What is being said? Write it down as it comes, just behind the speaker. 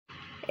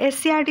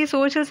SCERT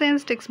social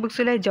science text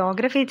ബുക്സിലെ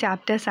geography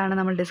ചാപ്റ്റേഴ്സാണ്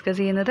നമ്മൾ discuss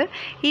ചെയ്യുന്നത്.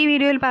 ഈ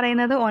വീഡിയോയിൽ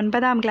പറയുന്നത്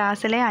 9ാം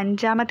ക്ലാസ്സിലെ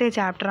 5ാമത്തെ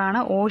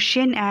ചാപ്റ്ററാണ്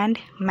ഓഷ്യൻ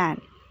ആൻഡ് മാൻ.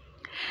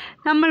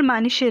 നമ്മൾ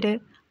മനുഷ്യർ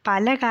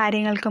പല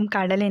കാര്യങ്ങൾക്കും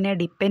കടലിനെ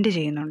ഡിപ്പെൻഡ്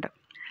ചെയ്യുന്നുണ്ട്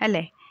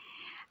അല്ലേ?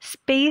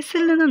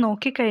 സ്പേസിൽ നിന്ന്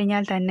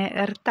നോക്കിക്കഴിഞ്ഞാൽ തന്നെ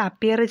എർത്ത്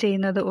അപ്പിയർ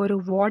ചെയ്യുന്നത് ഒരു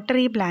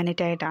വാട്ടറി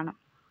പ്ലാനറ്റായിട്ടാണ്.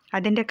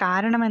 അതിൻ്റെ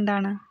കാരണം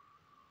എന്താണ്?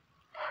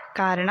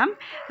 കാരണം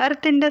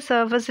എർത്തിൻ്റെ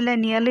സർഫസിലെ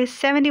നിയർലി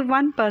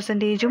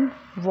 71%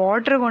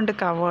 വാട്ടർ കൊണ്ട്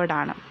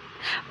കവേർഡാണ്.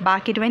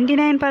 ബാക്കി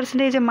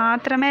 29%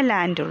 മാത്രമേ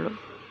ലാൻഡ് ഉള്ളൂ.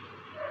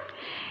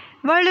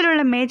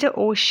 വേൾഡിലുള്ള മേജർ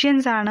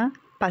ഓഷ്യൻസ് ആണ്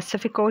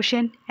Pacific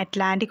ocean,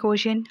 Atlantic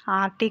ocean,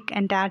 Arctic,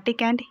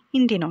 Antarctic and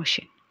Indian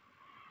ocean.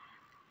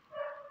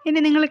 ഇനി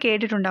നിങ്ങൾ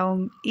കേട്ടിട്ടുണ്ടാവും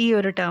ഈ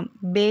ഒരു ടേം,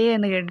 ബേ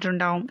എന്ന്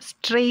കേട്ടിട്ടുണ്ടാവും,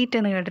 സ്ട്രെയിറ്റ്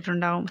എന്ന്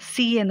കേട്ടിട്ടുണ്ടാവും,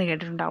 സീ എന്ന്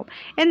കേട്ടിട്ടുണ്ടാവും.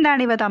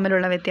 എന്താണ് ഇവ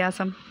തമ്മിലുള്ള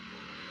വ്യത്യാസം?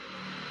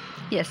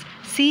 യെസ്,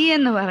 സീ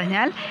എന്ന്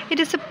പറഞ്ഞാൽ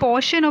it is A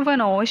portion of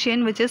an ocean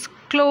which is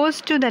close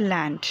to the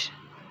land.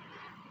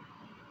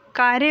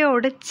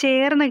 കരയോട്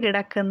ചേർന്ന്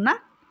കിടക്കുന്ന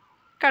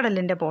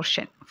കടലിൻ്റെ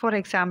portion. For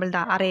example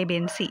the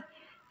Arabian sea,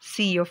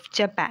 see of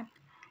Japan,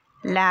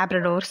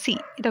 Labrador see,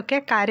 ഇതൊക്കെ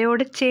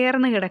കരയോട്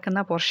ചേർന്ന്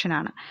കിടക്കുന്ന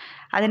പോർഷനാണ്.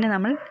 അതിനെ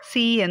നമ്മൾ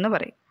സീ എന്ന്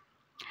പറയും.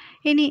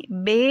 ഇനി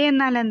ബേ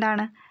എന്നാൽ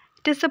എന്താണ്?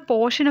 It is A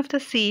portion of the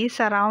sea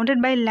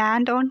surrounded by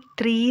land on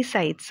 3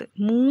 sides.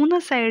 3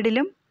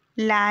 സൈഡിലും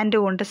ലാൻഡ്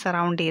കൊണ്ട്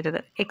സറൗണ്ട് ചെയ്തത്.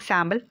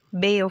 Example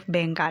bay of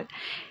Bengal.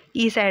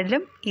 ഈ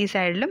സൈഡിലും ഈ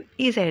സൈഡിലും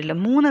ഈ സൈഡിലും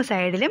 3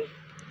 സൈഡിലും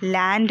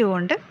ലാൻഡ്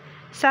കൊണ്ട്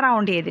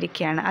സറൗണ്ട്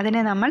ചെയ്തിരിക്കുകയാണ്.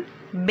 അതിനെ നമ്മൾ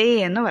ബേ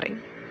എന്ന് പറയും.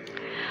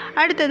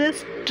 അടുത്തത്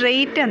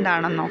സ്ട്രെയിറ്റ്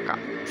എന്താണെന്ന് നോക്കാം.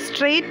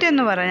 സ്ട്രെയിറ്റ്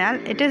എന്ന് പറഞ്ഞാൽ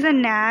it is A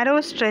narrow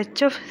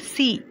stretch of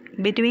sea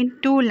between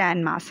 2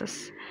 land masses.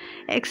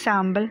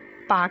 Example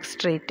park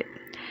straight.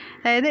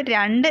 അതായത്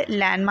 2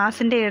 ലാൻഡ്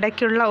മാസിൻ്റെ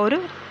ഇടയ്ക്കുള്ള ഒരു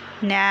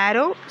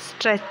നാരോ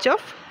സ്ട്രെച്ച്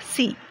ഓഫ്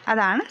സീ,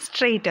 അതാണ്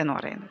സ്ട്രെയിറ്റ് എന്ന്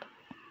പറയുന്നത്.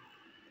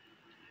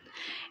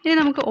 ഇനി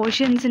നമുക്ക്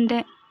ഓഷ്യൻസിൻ്റെ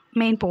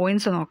മെയിൻ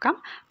പോയിൻറ്റ്സ് നോക്കാം.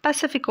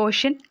 Pacific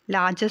ocean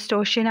largest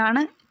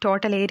ഓഷ്യനാണ്.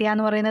 Total area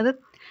എന്ന് പറയുന്നത്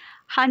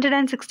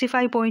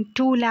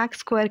 165.2 lakh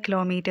square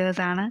kilometers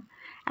ആണ്.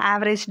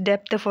 Average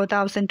depth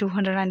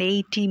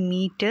 4280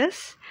 meters.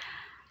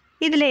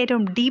 ഇതിലെ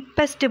ഏറ്റവും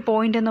ഡീപ്പസ്റ്റ്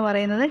പോയിൻ്റ് എന്ന്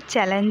പറയുന്നത്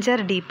ചലഞ്ചർ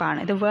ഡീപ്പാണ്.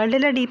 ഇത്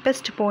വേൾഡിലെ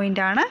ഡീപ്പസ്റ്റ്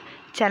പോയിൻ്റാണ്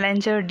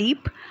ചലഞ്ചർ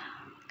ഡീപ്പ്.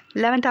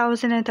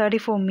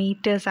 11,034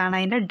 meters ആണ്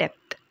അതിൻ്റെ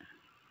ഡെപ്ത്.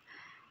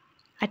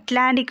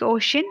 അറ്റ്ലാന്റിക്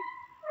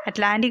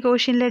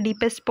ഓഷ്യനിലെ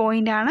ഡീപ്പസ്റ്റ്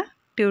പോയിൻ്റാണ്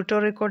പ്യൂർട്ടോ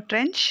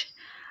ട്രെഞ്ച്.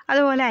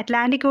 അതുപോലെ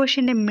അറ്റ്ലാന്റിക്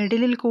ഓഷ്യൻ്റെ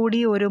മിഡിലിൽ കൂടി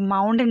ഒരു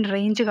മൗണ്ടൻ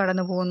റേഞ്ച്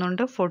കടന്നു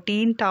പോകുന്നുണ്ട്.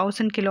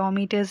 14,000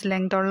 kilometers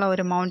ലെങ്ത് ഉള്ള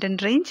ഒരു mountain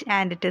range,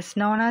 and it is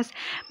known as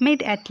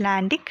mid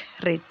Atlantic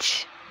ridge.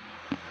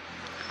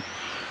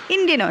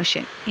 Indian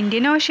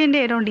ഓഷ്യൻ്റെ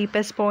ഏറ്റവും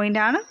ഡീപ്പസ്റ്റ്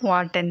പോയിൻ്റാണ്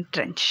വാർട്ടൻ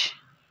trench.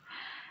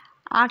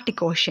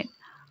 Arctic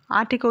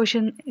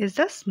ocean is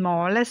the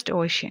smallest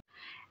ocean.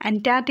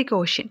 Antarctic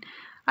ocean,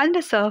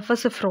 അതിൻ്റെ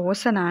സർഫസ്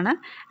ഫ്രോസൺ ആണ്.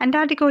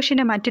 അന്റാർട്ടിക്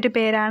ഓഷ്യൻ്റെ മറ്റൊരു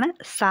പേരാണ്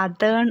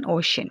സദേൺ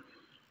ഓഷ്യൻ.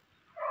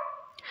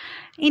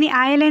 ഇനി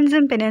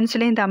ഐലൻഡ്സും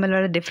പെനിൻസുലയും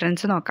തമ്മിലുള്ള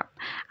ഡിഫറൻസ് നോക്കാം.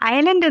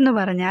 ഐലൻഡ് എന്ന്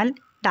പറഞ്ഞാൽ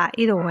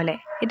ഇതുപോലെ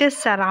it is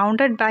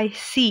surrounded bye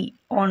see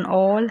on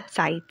all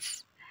sides.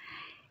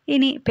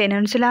 ഇനി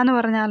പെനിൻസുല എന്ന്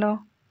പറഞ്ഞാലോ,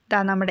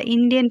 നമ്മുടെ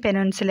ഇന്ത്യൻ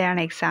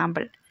പെനിൻസുലയാണ്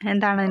എക്സാമ്പിൾ.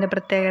 എന്താണ് അതിൻ്റെ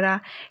പ്രത്യേകത?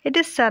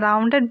 It is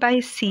surrounded bye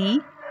see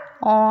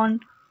on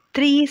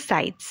 3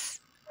 sides.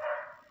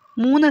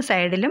 3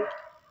 സൈഡിലും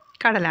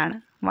കടലാണ്.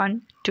 1,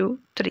 2,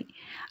 3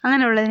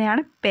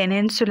 അങ്ങനെയുള്ളതിനെയാണ്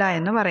പെനിൻസുല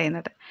എന്ന്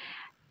പറയുന്നത്.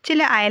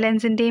 ചില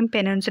ഐലൻഡ്സിൻ്റെയും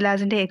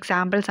പെനിൻസുലാസിൻ്റെയും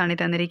എക്സാമ്പിൾസ് ആണ്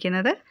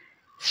തന്നിരിക്കുന്നത്.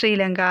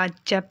 ശ്രീലങ്ക,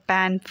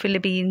 ജപ്പാൻ,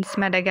 ഫിലിപ്പീൻസ്,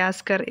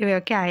 മഡഗാസ്കർ,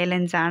 ഇവയൊക്കെ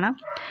ഐലൻഡ്സ് ആണ്.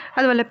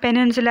 അതുപോലെ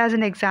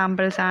പെനിൻസുലാസിൻ്റെ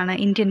എക്സാമ്പിൾസ് ആണ്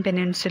Indian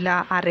peninsula,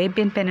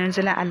 Arabian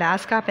peninsula,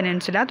 Alaska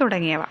peninsula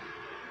തുടങ്ങിയവ.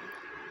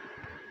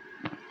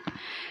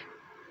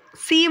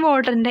 സീ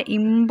വാട്ടറിൻ്റെ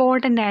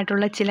ഇമ്പോർട്ടൻ്റ്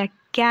ആയിട്ടുള്ള ചില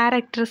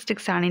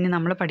ക്യാരക്ടറിസ്റ്റിക്സ് ആണ് ഇനി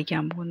നമ്മൾ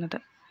പഠിക്കാൻ പോകുന്നത്.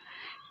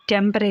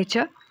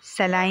 ടെമ്പറേച്ചർ,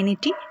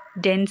 സലൈനിറ്റി,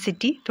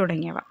 ഡെൻസിറ്റി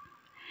തുടങ്ങിയവ.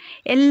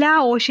 എല്ലാ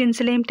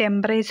ഓഷ്യൻസിലെയും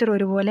ടെമ്പറേച്ചർ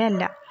ഒരുപോലെ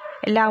അല്ല.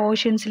 എല്ലാ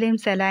ഓഷ്യൻസിലെയും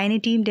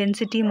സലൈനിറ്റിയും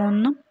ഡെൻസിറ്റിയും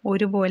ഒന്നും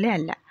ഒരുപോലെ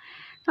അല്ല.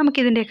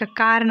 നമുക്കിതിൻ്റെയൊക്കെ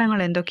കാരണങ്ങൾ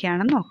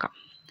എന്തൊക്കെയാണെന്ന് നോക്കാം.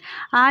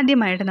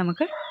 ആദ്യമായിട്ട്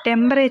നമുക്ക്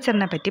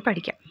ടെമ്പറേച്ചറിനെ പറ്റി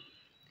പഠിക്കാം.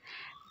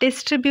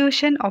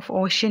 Distribution of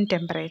ocean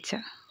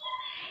temperature.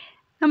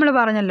 നമ്മൾ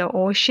പറഞ്ഞല്ലോ,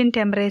 ഓഷ്യൻ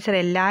ടെമ്പറേച്ചർ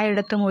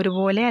എല്ലായിടത്തും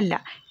ഒരുപോലെ അല്ല.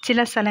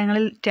 ചില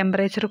സ്ഥലങ്ങളിൽ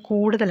ടെമ്പറേച്ചർ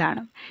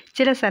കൂടുതലാണ്,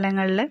 ചില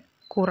സ്ഥലങ്ങളിൽ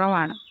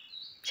കുറവാണ്,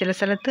 ചില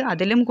സ്ഥലത്ത്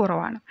അതിലും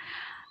കുറവാണ്.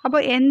 അപ്പോൾ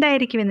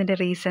എന്തായിരിക്കും ഇതിൻ്റെ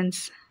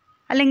റീസൺസ്?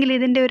 അല്ലെങ്കിൽ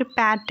ഇതിൻ്റെ ഒരു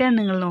പാറ്റേൺ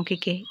നിങ്ങൾ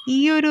നോക്കിക്കേ. ഈ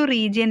ഒരു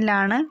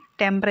റീജിയനിലാണ്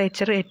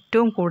ടെമ്പറേച്ചർ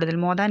ഏറ്റവും കൂടുതൽ,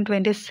 മോർ ദാൻ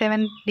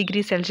 27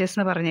 degree Celsius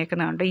എന്ന്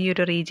പറഞ്ഞേക്കുന്നതുണ്ട് ഈ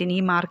ഒരു റീജിയൻ, ഈ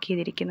മാർക്ക്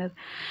ചെയ്തിരിക്കുന്നത്.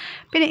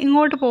 പിന്നെ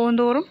ഇങ്ങോട്ട്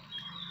പോകുന്തോറും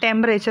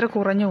ടെമ്പറേച്ചർ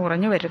കുറഞ്ഞു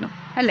വരുന്നു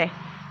അല്ലേ?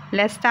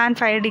 ലെസ് ദാൻ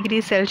 5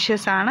 degree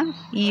Celsius ആണ്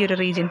ഈ ഒരു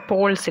റീജിയൻ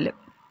പോൾസിൽ.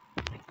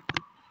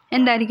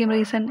 എന്തായിരിക്കും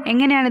റീസൺ?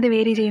 എങ്ങനെയാണിത്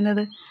വേരി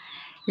ചെയ്യുന്നത്?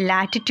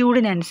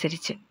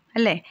 ലാറ്റിറ്റ്യൂഡിനനുസരിച്ച്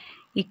അല്ലേ?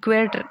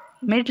 ഇക്വേറ്റർ,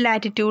 മിഡ്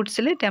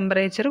ലാറ്റിറ്റ്യൂഡ്സിൽ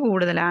ടെമ്പറേച്ചർ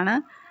കൂടുതലാണ്,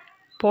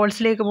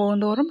 പോൾസിലേക്ക്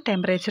പോകുന്തോറും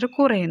ടെമ്പറേച്ചർ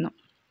കുറയുന്നു.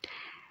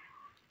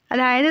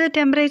 അതായത്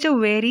temperature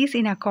varies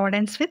in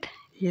accordance with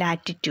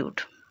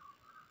latitude.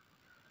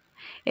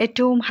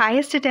 ഏറ്റവും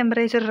ഹയസ്റ്റ്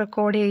ടെമ്പറേച്ചർ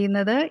റെക്കോർഡ്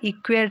ചെയ്യുന്നത്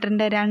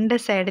ഇക്വേറ്ററിൻ്റെ 2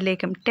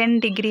 സൈഡിലേക്കും 10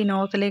 ഡിഗ്രി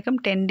നോർത്തിലേക്കും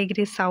 10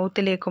 ഡിഗ്രി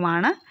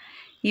സൗത്തിലേക്കുമാണ്.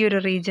 ഈ ഒരു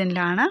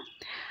റീജിയനിലാണ്.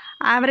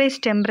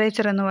 ആവറേജ്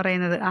ടെമ്പറേച്ചർ എന്ന്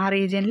പറയുന്നത് ആ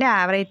റീജിയനിലെ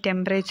ആവറേജ്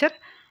ടെമ്പറേച്ചർ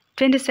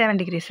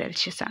 27 ഡിഗ്രി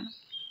സെൽഷ്യസ് ആണ്.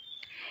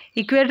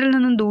 ഇക്വേറ്ററിൽ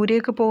നിന്നും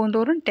ദൂരേക്ക്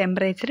പോകുന്തോറും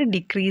ടെമ്പറേച്ചർ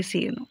ഡിക്രീസ്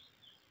ചെയ്യുന്നു.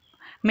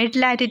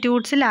 Mid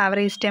ലാറ്റിറ്റ്യൂഡ്സിൽ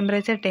average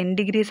temperature 10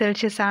 degree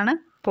Celsius ആണ്.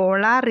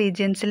 Polar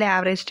റീജിയൻസിലെ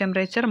average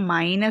temperature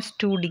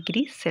 -2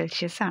 degree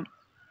Celsius ആണ്.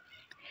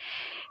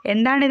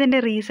 എന്താണ് ഇതിൻ്റെ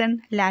റീസൺ?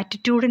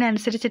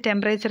 ലാറ്റിറ്റ്യൂഡിനനുസരിച്ച്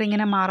ടെമ്പറേച്ചർ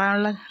ഇങ്ങനെ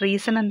മാറാനുള്ള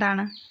റീസൺ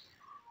എന്താണ്?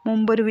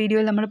 മുമ്പൊരു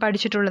വീഡിയോയിൽ നമ്മൾ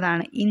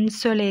പഠിച്ചിട്ടുള്ളതാണ്.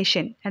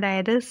 ഇൻസൊലേഷൻ,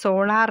 അതായത്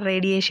solar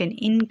radiation,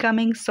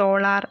 incoming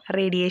solar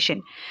radiation,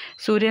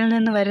 സൂര്യനിൽ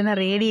നിന്ന് വരുന്ന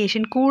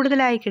റേഡിയേഷൻ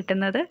കൂടുതലായി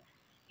കിട്ടുന്നത്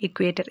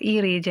ഇക്വേറ്റർ ഈ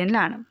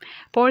റീജിയനിലാണ്.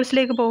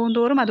 പോൾസിലേക്ക് പോകും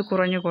തോറും അത്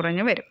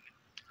കുറഞ്ഞു വരും.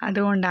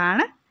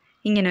 അതുകൊണ്ടാണ്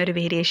ഇങ്ങനൊരു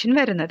വേരിയേഷൻ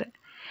വരുന്നത്.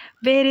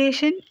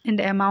 Variation in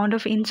the amount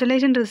of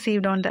insulation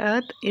received on the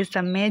earth is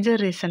the major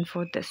reason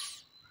for this.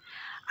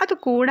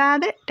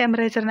 അതുകൂടാതെ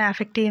ടെമ്പറേച്ചറിനെ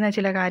അഫക്റ്റ് ചെയ്യുന്ന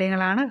ചില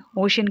കാര്യങ്ങളാണ്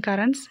ഓഷ്യൻ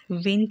കറൻസ്,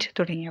 വിൻഡ്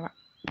തുടങ്ങിയവ.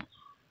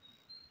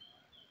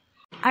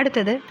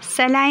 അടുത്തത്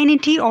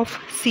സലൈനിറ്റി ഓഫ്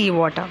സീ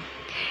വാട്ടർ.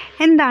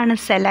 എന്താണ്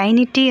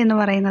സലൈനിറ്റി എന്ന്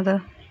പറയുന്നത്?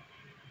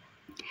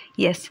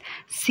 Yes,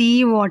 see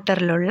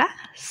വാട്ടറിലുള്ള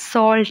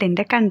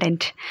സോൾട്ടിൻ്റെ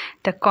content.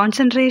 The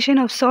concentration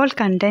of salt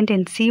content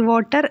in sea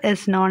water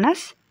is known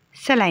as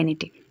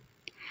salinity.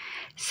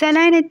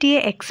 സലൈനിറ്റിയെ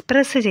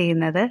express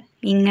ചെയ്യുന്നത്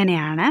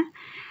ഇങ്ങനെയാണ്: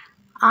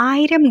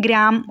 1000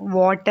 ഗ്രാം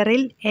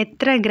വാട്ടറിൽ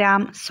എത്ര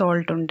ഗ്രാം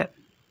സോൾട്ട് ഉണ്ട്?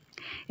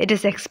 It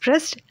is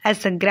expressed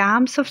as the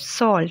grams of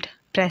salt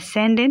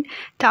present in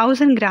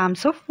 1000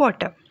 grams of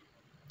water.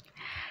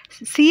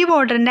 See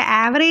വാട്ടറിൻ്റെ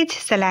average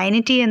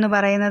salinity എന്ന്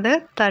പറയുന്നത്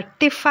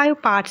 35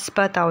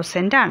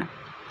 parts/1000 ആണ്.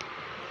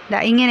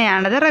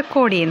 ഇങ്ങനെയാണത്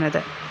record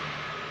ചെയ്യുന്നത്.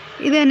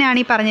 ഇത് തന്നെയാണ്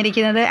ഈ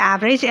പറഞ്ഞിരിക്കുന്നത്.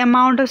 Average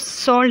amount of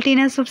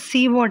saltiness of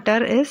sea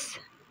water is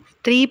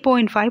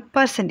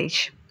 3.5%.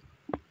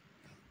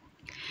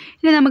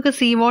 ഇനി നമുക്ക്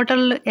സീ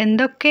വാട്ടറിൽ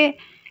എന്തൊക്കെ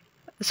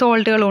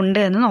സോൾട്ടുകൾ ഉണ്ട്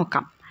എന്ന്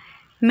നോക്കാം.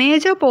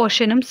 മേജർ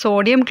പോർഷനും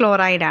സോഡിയം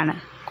ക്ലോറൈഡാണ്,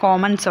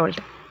 കോമൺ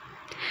സോൾട്ട്.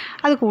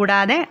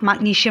 അതുകൂടാതെ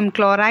magnesium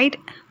chloride,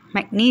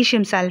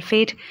 magnesium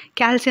sulphate,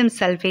 calcium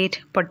sulphate,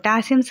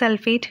 potassium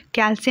sulphate,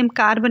 calcium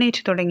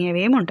carbonate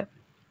തുടങ്ങിയവയുമുണ്ട്.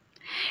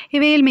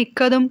 ഇവയിൽ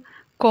മിക്കതും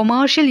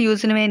കൊമേഴ്ഷ്യൽ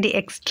യൂസിന് വേണ്ടി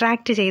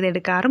എക്സ്ട്രാക്റ്റ്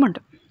ചെയ്തെടുക്കാറുമുണ്ട്.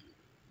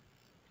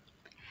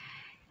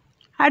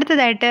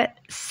 അടുത്തതായിട്ട്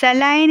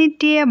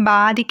സലൈനിറ്റിയെ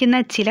ബാധിക്കുന്ന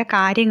ചില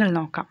കാര്യങ്ങൾ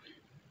നോക്കാം.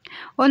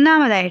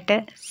 ഒന്നാമതായിട്ട്,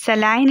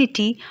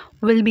 salinity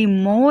will be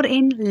more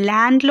in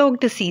land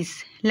locked സീസ്.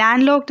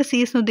 ലാൻഡ് ലോക്ക്ഡ്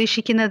സീസ് എന്ന്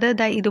ഉദ്ദേശിക്കുന്നത്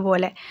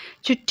ഇതുപോലെ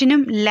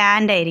ചുറ്റിനും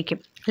ലാൻഡ് ആയിരിക്കും.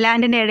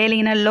 ലാൻഡിൻ്റെ ഇടയിൽ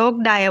ഇങ്ങനെ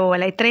ലോക്ക്ഡ് ആയ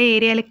പോലെ ഇത്രയും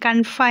ഏരിയയിൽ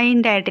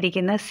കൺഫൈൻഡ്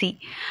ആയിട്ടിരിക്കുന്ന സീ,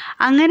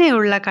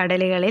 അങ്ങനെയുള്ള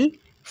കടലുകളിൽ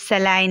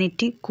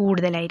സലൈനിറ്റി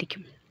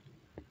കൂടുതലായിരിക്കും.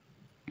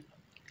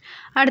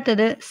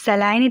 അടുത്തത്,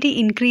 salinity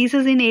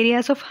increases in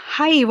areas of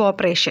high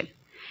evaporation.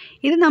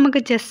 ഇത് നമുക്ക്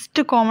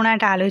ജസ്റ്റ് കോമൺ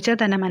ആയിട്ട് ആലോചിച്ചാൽ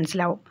തന്നെ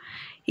മനസ്സിലാവും.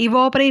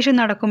 ഇവോപ്പറേഷൻ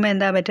നടക്കുമ്പോൾ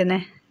എന്താ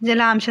പറ്റുന്നത്?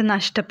 ജലാംശം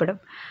നഷ്ടപ്പെടും.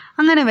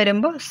 അങ്ങനെ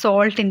വരുമ്പോൾ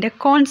സോൾട്ടിൻ്റെ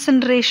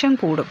കോൺസെൻട്രേഷൻ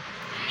കൂടും.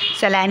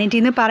 സലൈനിറ്റി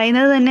എന്ന്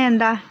പറയുന്നത് തന്നെ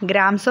എന്താ?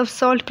 Grams of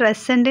salt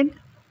present in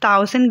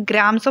 1000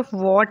 grams of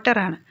water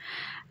ആണ്.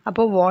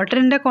 അപ്പോൾ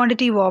വാട്ടറിൻ്റെ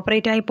ക്വാണ്ടിറ്റി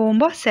ഇവോപ്പറേറ്റ് ആയി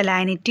പോകുമ്പോൾ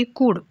സലൈനിറ്റി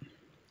കൂടും.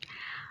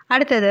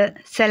 അടുത്തത്,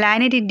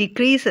 salinity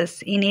decreases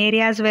in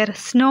areas wear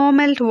snow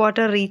melt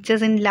water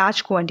reaches in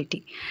large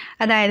quantity.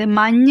 അതായത്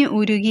മഞ്ഞ്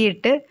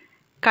ഉരുകിയിട്ട്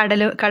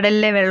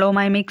കടലിലെ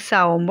വെള്ളവുമായി മിക്സ്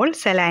ആവുമ്പോൾ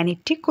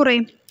സലൈനിറ്റി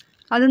കുറയും.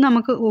 അത്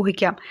നമുക്ക്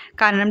ഊഹിക്കാം,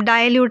 കാരണം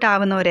ഡയല്യൂട്ട്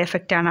ആവുന്ന ഒരു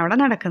എഫക്റ്റാണ് അവിടെ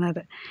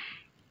നടക്കുന്നത്.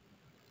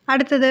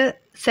 അടുത്തത്,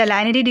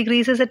 salinity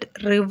decreases at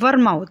river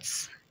mouths.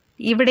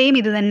 ഇവിടെയും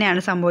ഇത്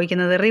തന്നെയാണ്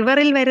സംഭവിക്കുന്നത്.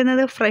 റിവറിൽ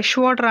വരുന്നത് ഫ്രഷ്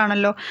വാട്ടർ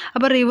ആണല്ലോ.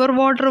 അപ്പോൾ റിവർ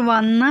വാട്ടർ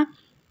വന്ന്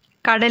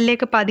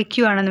കടലിലേക്ക്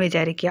പതിക്കുകയാണെന്ന്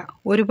വിചാരിക്കുക.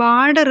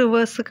 ഒരുപാട്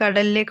റിവേഴ്സ്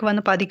കടലിലേക്ക്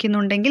വന്ന്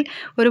പതിക്കുന്നുണ്ടെങ്കിൽ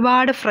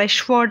ഒരുപാട്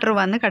ഫ്രഷ് വാട്ടർ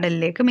വന്ന്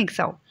കടലിലേക്ക്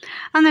മിക്സ് ആവും.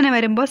 അങ്ങനെ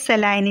വരുമ്പോൾ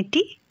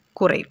സലൈനിറ്റി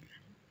കുറയും.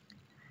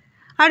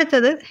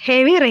 അടുത്തത്,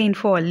 heavy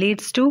rainfall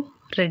leads to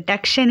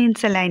reduction in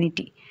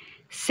salinity.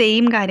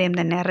 Same കാര്യം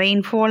തന്നെ.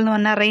 റെയിൻഫോൾ എന്ന്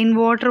പറഞ്ഞാൽ റെയിൻ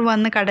വാട്ടർ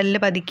വന്ന് കടലിൽ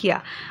പതിക്കുക,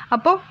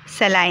 അപ്പോൾ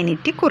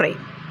സലൈനിറ്റി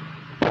കുറയും.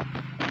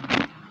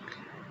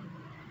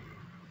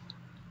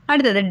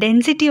 അടുത്തത്,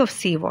 density of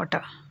sea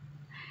water.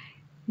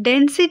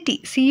 Density,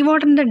 see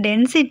വാട്ടറിൻ്റെ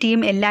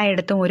ഡെൻസിറ്റിയും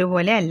എല്ലായിടത്തും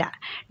ഒരുപോലെ അല്ല.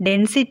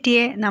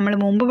 ഡെൻസിറ്റിയെ നമ്മൾ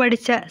മുമ്പ്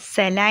പഠിച്ച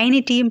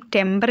സലൈനിറ്റിയും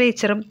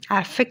ടെമ്പറേച്ചറും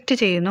അഫക്റ്റ്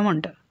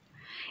ചെയ്യുന്നുമുണ്ട്.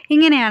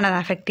 ഇങ്ങനെയാണ് അത്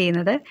അഫക്റ്റ്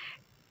ചെയ്യുന്നത്.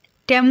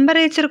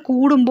 ടെമ്പറേച്ചർ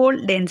കൂടുമ്പോൾ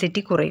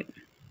ഡെൻസിറ്റി കുറയും.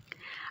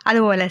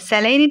 അതുപോലെ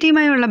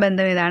സലൈനിറ്റിയുമായുള്ള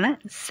ബന്ധം ഇതാണ്.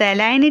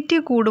 സലൈനിറ്റി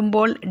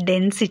കൂടുമ്പോൾ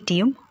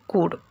ഡെൻസിറ്റിയും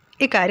കൂടും.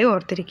 ഇക്കാര്യം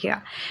ഓർത്തിരിക്കുക.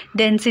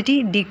 Density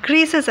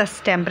decreases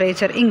as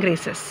temperature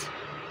increases.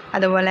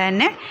 അതുപോലെ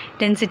തന്നെ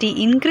density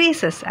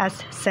increases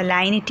as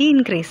salinity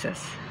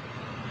increases.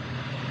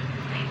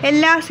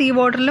 എല്ലാ സീ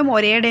വാട്ടറിലും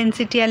ഒരേ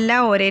ഡെൻസിറ്റി അല്ല,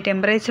 ഒരേ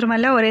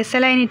ടെമ്പറേച്ചറുമല്ല, ഒരേ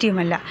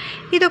സലൈനിറ്റിയുമല്ല.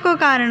 ഇതൊക്കെ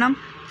കാരണം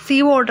സീ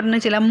വാട്ടറിന്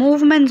ചില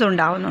മൂവ്മെൻറ്റ്സ്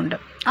ഉണ്ടാവുന്നുണ്ട്.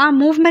 ആ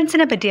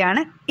മൂവ്മെൻറ്റ്സിനെ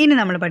പറ്റിയാണ് ഇനി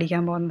നമ്മൾ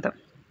പഠിക്കാൻ പോകുന്നത്.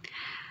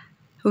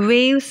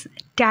 വേവ്സ്,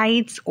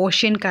 ടൈഡ്സ്,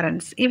 ഓഷ്യൻ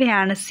കറൻസ്,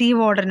 ഇവയാണ് സീ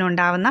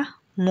വാട്ടറിനുണ്ടാവുന്ന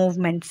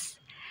മൂവ്മെൻറ്റ്സ്.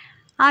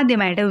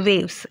 ആദ്യമായിട്ട്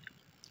വേവ്സ്.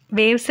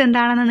 വേവ്സ്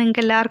എന്താണെന്ന്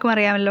നിങ്ങൾക്ക് എല്ലാവർക്കും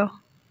അറിയാമല്ലോ.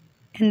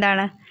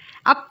 എന്താണ്?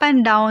 Up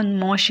and down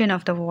motion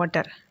of the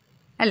water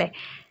അല്ലേ?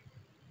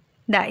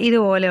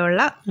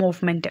 ഇതുപോലെയുള്ള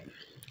മൂവ്മെൻറ്റ്,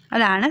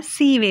 അതാണ്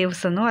സീ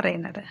വേവ്സ് എന്ന്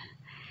പറയുന്നത്.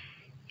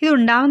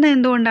 ഇതുണ്ടാവുന്നത്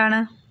എന്തുകൊണ്ടാണ്?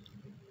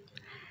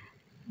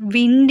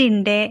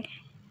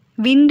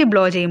 വിൻഡ്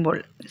ബ്ലോ ചെയ്യുമ്പോൾ,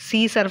 സീ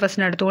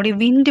സർഫസിനടുത്തുകൂടി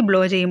വിൻഡ്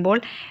ബ്ലോ ചെയ്യുമ്പോൾ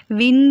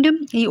വിൻഡും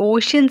ഈ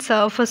ഓഷ്യൻ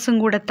സർഫസും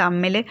കൂടെ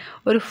തമ്മിൽ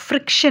ഒരു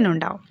ഫ്രിക്ഷൻ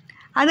ഉണ്ടാവും.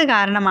 അത്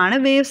കാരണമാണ്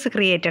വേവ്സ്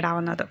ക്രിയേറ്റഡ്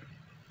ആവുന്നത്.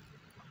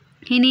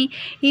 ഇനി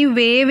ഈ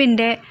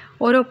വേവിൻ്റെ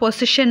ഓരോ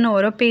പൊസിഷനും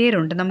ഓരോ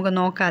പേരുണ്ട്, നമുക്ക്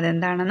നോക്കാം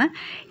അതെന്താണെന്ന്.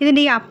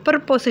 ഇതിൻ്റെ ഈ അപ്പർ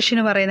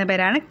പൊസിഷന് പറയുന്ന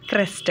പേരാണ്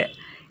ക്രെസ്റ്റ്,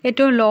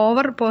 ഏറ്റവും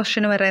ലോവർ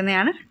പൊസിഷന്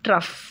പറയുന്നതാണ്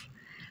ട്രഫ്.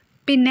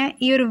 പിന്നെ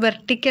ഈ ഒരു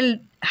വെർട്ടിക്കൽ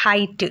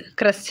ഹൈറ്റ്,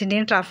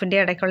 ക്രസ്റ്റിൻ്റെയും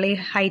ട്രഫിൻ്റെയും ഇടയ്ക്കുള്ള ഈ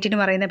ഹൈറ്റിന്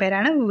പറയുന്ന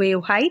പേരാണ്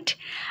വേവ് ഹൈറ്റ്.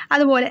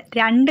 അതുപോലെ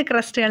രണ്ട്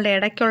ക്രസ്റ്റുകളുടെ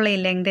ഇടയ്ക്കുള്ള ഈ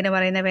ലെങ്തിന്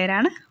പറയുന്ന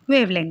പേരാണ്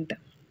wave length.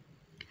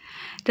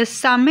 The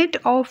summit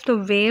of the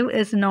wave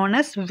is known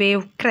as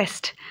wave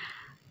crest.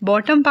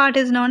 Bottom part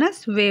is known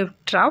as wave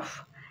trough.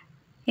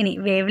 ഇനി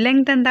വേവ്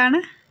ലെങ്ത് എന്താണ്?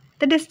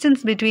 The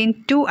distance between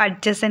two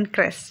adjacent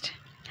crest.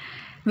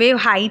 Wave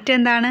height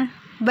എന്താണ്?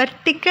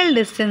 Vertical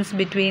distance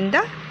between the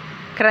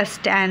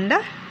crest and the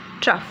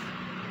trough.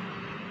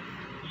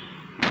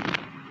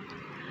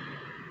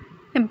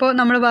 ഇപ്പോൾ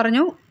നമ്മൾ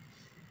പറഞ്ഞു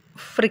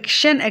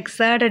friction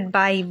exerted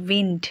by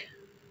wind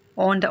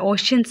on the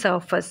ocean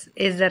surface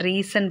is the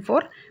reason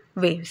for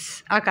waves.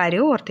 ആ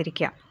കാര്യവും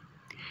ഓർത്തിരിക്കുക.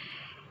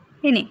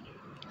 ഇനി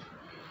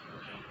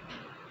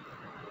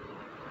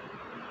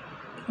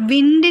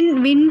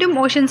വിൻഡും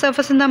ocean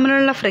സർഫസും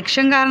തമ്മിലുള്ള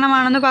ഫ്രിക്ഷൻ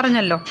കാരണമാണെന്ന്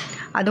പറഞ്ഞല്ലോ.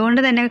 അതുകൊണ്ട്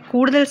തന്നെ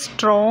കൂടുതൽ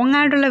സ്ട്രോങ്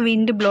ആയിട്ടുള്ള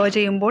വിൻഡ് ബ്ലോ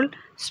ചെയ്യുമ്പോൾ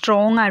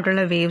സ്ട്രോങ്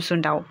ആയിട്ടുള്ള വേവ്സ്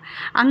ഉണ്ടാവും.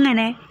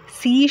 അങ്ങനെ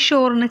സീ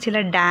ഷോറിന് ചില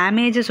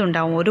ഡാമേജസ്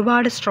ഉണ്ടാവും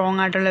ഒരുപാട് സ്ട്രോങ്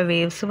ആയിട്ടുള്ള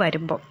വേവ്സ്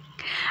വരുമ്പോൾ.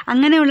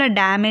 അങ്ങനെയുള്ള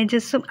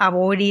ഡാമേജസും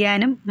അവോയ്ഡ്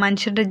ചെയ്യാനും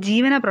മനുഷ്യരുടെ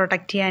ജീവനെ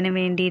പ്രൊട്ടക്റ്റ് ചെയ്യാനും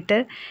വേണ്ടിയിട്ട്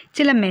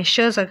ചില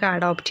മെഷേഴ്സൊക്കെ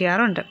അഡോപ്റ്റ്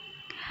ചെയ്യാറുണ്ട്.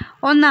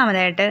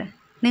 ഒന്നാമതായിട്ട്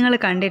നിങ്ങൾ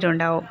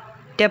കണ്ടിട്ടുണ്ടാവും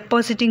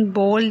depositing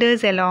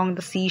boulders along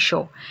the sea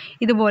shore.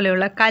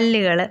 ഇതുപോലെയുള്ള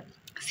കല്ലുകൾ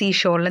സീ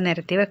ഷോറിൽ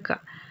നിരത്തി വെക്കുക.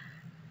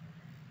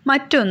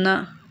 മറ്റൊന്ന്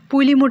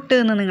പുലിമുട്ട്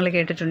എന്ന് നിങ്ങൾ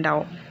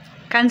കേട്ടിട്ടുണ്ടാവും.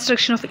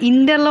 Construction of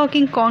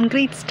interlocking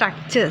concrete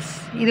structures.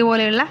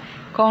 ഇതുപോലെയുള്ള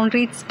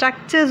കോൺക്രീറ്റ്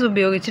സ്ട്രക്ചേഴ്സ്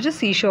ഉപയോഗിച്ചിട്ട്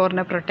സീ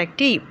ഷോറിനെ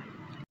പ്രൊട്ടക്റ്റ് ചെയ്യും.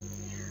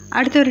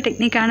 അടുത്തൊരു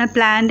ടെക്നിക്കാണ്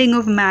പ്ലാന്റിംഗ്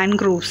ഓഫ്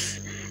മാൻഗ്രൂവ്സ്.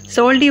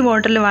 സോൾട്ടി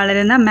വാട്ടറിൽ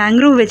വളരുന്ന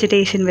മാൻഗ്രൂവ്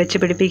വെജിറ്റേഷൻ വെച്ച്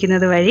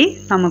പിടിപ്പിക്കുന്നത് വഴി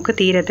നമുക്ക്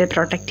തീരത്തെ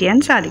പ്രൊട്ടക്റ്റ് ചെയ്യാൻ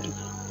സാധിക്കും.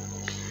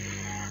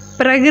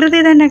 പ്രകൃതി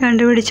തന്നെ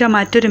കണ്ടുപിടിച്ച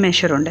മറ്റൊരു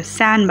മെഷറുണ്ട്,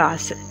 സാൻഡ്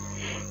ബാസ്.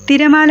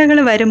 തിരമാലകൾ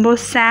വരുമ്പോൾ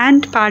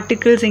സാൻഡ്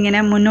പാർട്ടിക്കിൾസ് ഇങ്ങനെ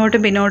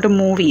മുന്നോട്ടും പിന്നോട്ടും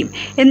മൂവ് ചെയ്യും.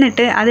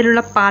 എന്നിട്ട്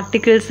അതിലുള്ള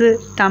പാർട്ടിക്കിൾസ്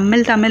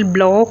തമ്മിൽ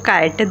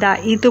ബ്ലോക്കായിട്ട്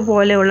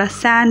ഇതുപോലെയുള്ള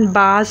സാൻഡ്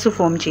ബാസ്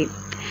ഫോം ചെയ്യും.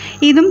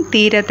 ഇതും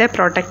തീരത്തെ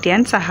പ്രൊട്ടക്റ്റ്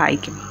ചെയ്യാൻ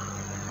സഹായിക്കും.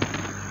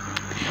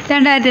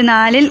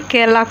 2004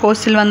 കേരള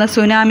കോസ്റ്റിൽ വന്ന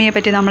സുനാമിയെ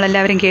പറ്റി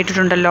നമ്മളെല്ലാവരും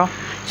കേട്ടിട്ടുണ്ടല്ലോ.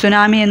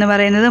 സുനാമി എന്ന്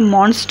പറയുന്നത്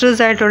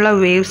മോൺസ്ട്രസ് ആയിട്ടുള്ള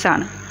വേവ്സ്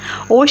ആണ്.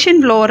 ഓഷ്യൻ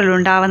ഫ്ലോറിൽ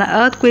ഉണ്ടാകുന്ന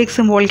എർത്ത്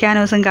ക്വേക്സും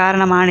വോൾക്കാനോസും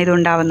കാരണമാണ്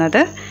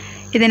ഇതുണ്ടാവുന്നത്.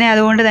 ഇതിനെ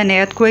അതുകൊണ്ട് തന്നെ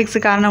എർത്ത് ക്വേക്സ്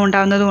കാരണം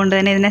ഉണ്ടാകുന്നത് കൊണ്ട്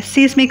തന്നെ ഇതിനെ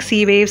സീസ്മിക് സീ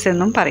വേവ്സ്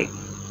എന്നും പറയും.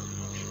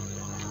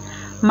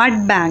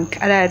 മഡ് ബാങ്ക്,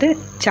 അതായത്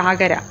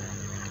ചാകര,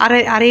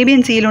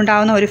 അറേബ്യൻ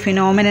സീയിലുണ്ടാകുന്ന ഒരു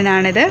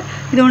ഫിനോമിനനാണിത്.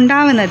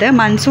 ഇതുണ്ടാവുന്നത്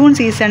മൺസൂൺ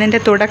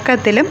സീസണിൻ്റെ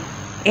തുടക്കത്തിലും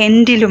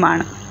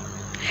എൻഡിലുമാണ്.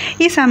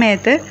 ഈ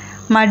സമയത്ത്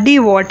മഡി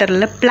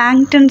വാട്ടറിൽ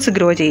പ്ലാങ്ക്ടൺസ്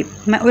ഗ്രോ ചെയ്യും.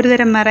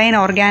 ഒരുതരം മെറൈൻ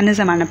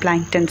ഓർഗാനിസമാണ്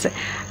പ്ലാങ്ക്ടൺസ്.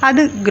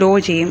 അത് ഗ്രോ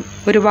ചെയ്യും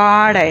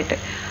ഒരുപാടായിട്ട്.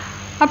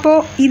 അപ്പോൾ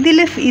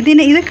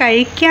ഇത്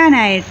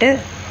കഴിക്കാനായിട്ട്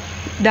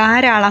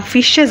ധാരാളം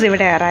ഫിഷസ്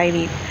ഇവിടെ അറൈവ്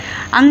ചെയ്യും.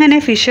 അങ്ങനെ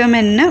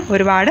ഫിഷർമെന്നിന്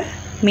ഒരുപാട്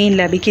മീൻ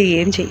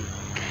ലഭിക്കുകയും ചെയ്യും.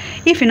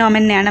 ഈ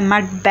ഫിനോമിനെയാണ്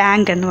മഡ്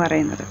ബാങ്ക് എന്ന്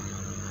പറയുന്നത്.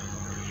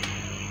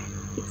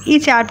 ഈ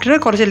ചാപ്റ്റർ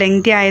കുറച്ച്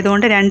ലെങ്തി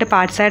ആയതുകൊണ്ട് 2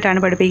 പാർട്സായിട്ടാണ്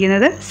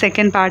പഠിപ്പിക്കുന്നത്.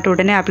 സെക്കൻഡ് പാർട്ട്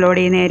ഉടനെ അപ്ലോഡ്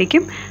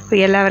ചെയ്യുന്നതായിരിക്കും.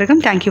 അപ്പോൾ എല്ലാവർക്കും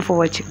താങ്ക് യു ഫോർ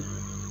വാച്ചിങ്.